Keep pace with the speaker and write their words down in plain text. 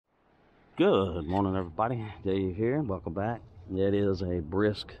Good morning, everybody. Dave here. Welcome back. It is a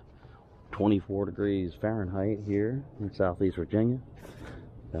brisk 24 degrees Fahrenheit here in Southeast Virginia.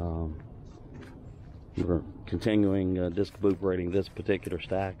 We're continuing discuperating this particular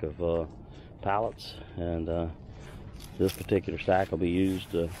stack of pallets, and this particular stack will be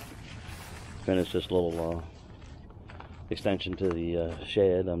used to finish this little extension to the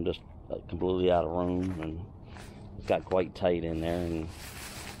shed. I'm just completely out of room, and it's got quite tight in there, and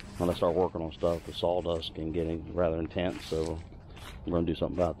when I start working on stuff, the sawdust can get rather intense, so we're going to do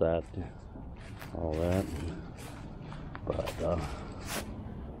something about that, all that. But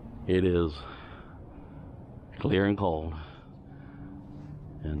it is clear and cold,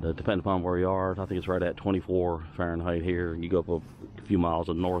 and depending upon where you are, I think it's right at 24 Fahrenheit here. You go up a few miles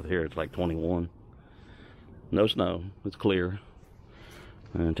to the north here, it's like 21. No snow, it's clear,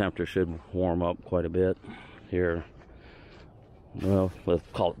 and temperature should warm up quite a bit here. Well, let's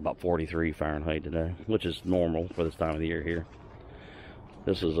call it about 43 Fahrenheit today, which is normal for this time of the year here.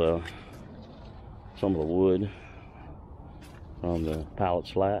 This is some of the wood from the pallet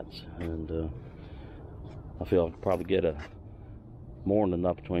slats, and I feel I could probably get more than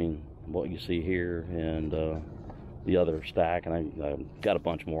enough between what you see here and the other stack, and I got a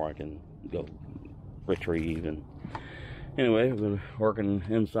bunch more I can go retrieve. And anyway, I've been working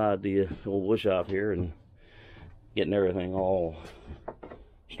inside the old wood shop here and getting everything all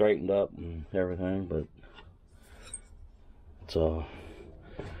straightened up and everything, but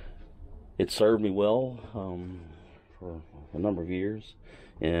it's served me well for a number of years,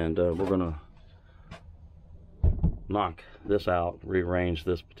 and we're gonna knock this out, rearrange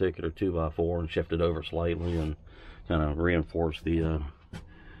this particular 2x4 and shift it over slightly and kind of reinforce the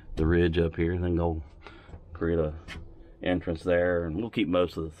ridge up here, and then go create a entrance there, and we'll keep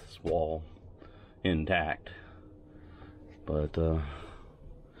most of this wall intact, but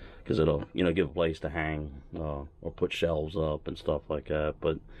because it'll, give a place to hang or put shelves up and stuff like that.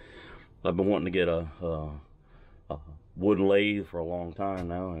 But I've been wanting to get a wooden lathe for a long time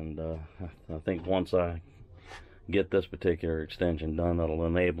now, and I think once I get this particular extension done, that'll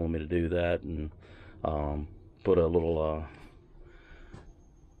enable me to do that, and put a little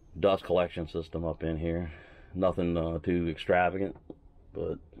dust collection system up in here. Nothing too extravagant,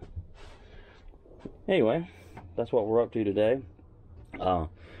 but anyway, that's what we're up to today.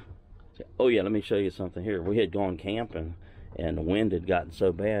 Oh yeah, let me show you something here. We had gone camping, and the wind had gotten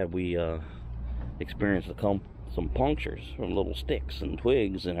so bad we experienced some punctures from little sticks and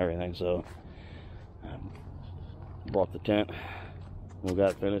twigs and everything. So I brought the tent. We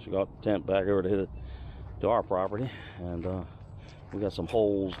got finished. We got the tent back over to our property, and we got some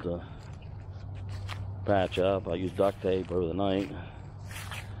holes to patch up. I used duct tape over the night.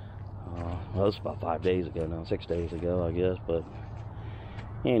 Well, this was about 5 days ago now, 6 days ago, I guess. But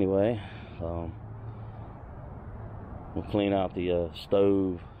anyway, we'll clean out the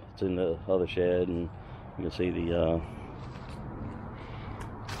stove. It's in the other shed, and you can see the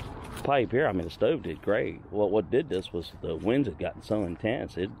pipe here. I mean, the stove did great. Well, what did this was the winds had gotten so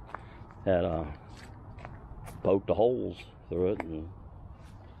intense, it had poked the holes through it, and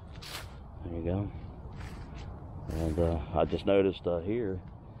there you go. And I just noticed here,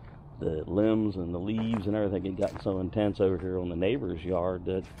 the limbs and the leaves and everything had gotten so intense over here on the neighbor's yard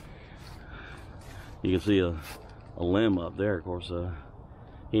that you can see a limb up there. Of course,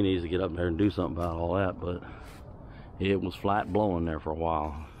 he needs to get up there and do something about all that, but it was flat blowing there for a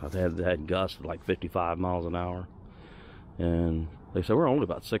while. I've had gusts of like 55 miles an hour, and they said we're only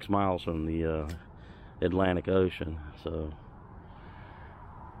about 6 miles from the Atlantic Ocean. So,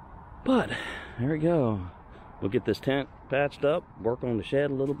 but there we go. We'll get this tent patched up, work on the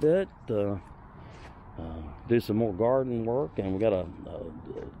shed a little bit, do some more garden work, and we got a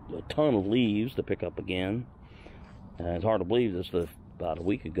ton of leaves to pick up again. And it's hard to believe this, about a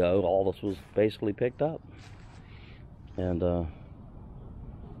week ago, all this was basically picked up. And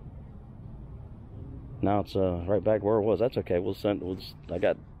now it's right back where it was. That's okay. I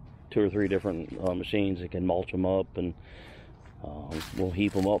got 2 or 3 different machines that can mulch them up, and we'll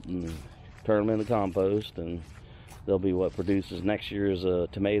heap them up and turn them into compost, and they'll be what produces next year's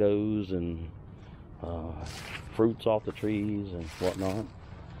tomatoes and fruits off the trees and whatnot.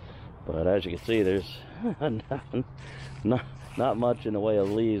 But as you can see, there's not much in the way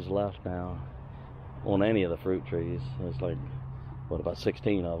of leaves left now on any of the fruit trees. There's like, what, about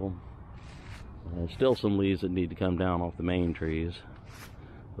 16 of them. There's still some leaves that need to come down off the main trees,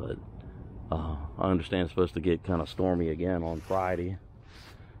 but I understand it's supposed to get kind of stormy again on Friday,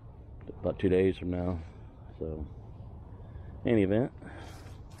 about 2 days from now. So, any event,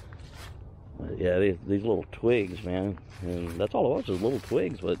 yeah, these little twigs, man, and that's all it was, just little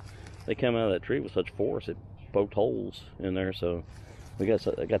twigs, but they come out of that tree with such force it poked holes in there. So I got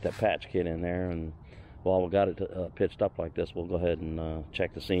that patch kit in there, and while we got it pitched up like this, we'll go ahead and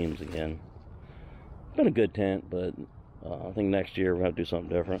check the seams again. It's been a good tent, but I think next year we're going to do something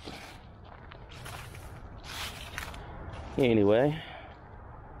different. Anyway,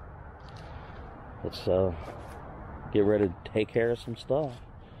 let's get ready to take care of some stuff.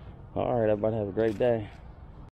 Alright, everybody have a great day.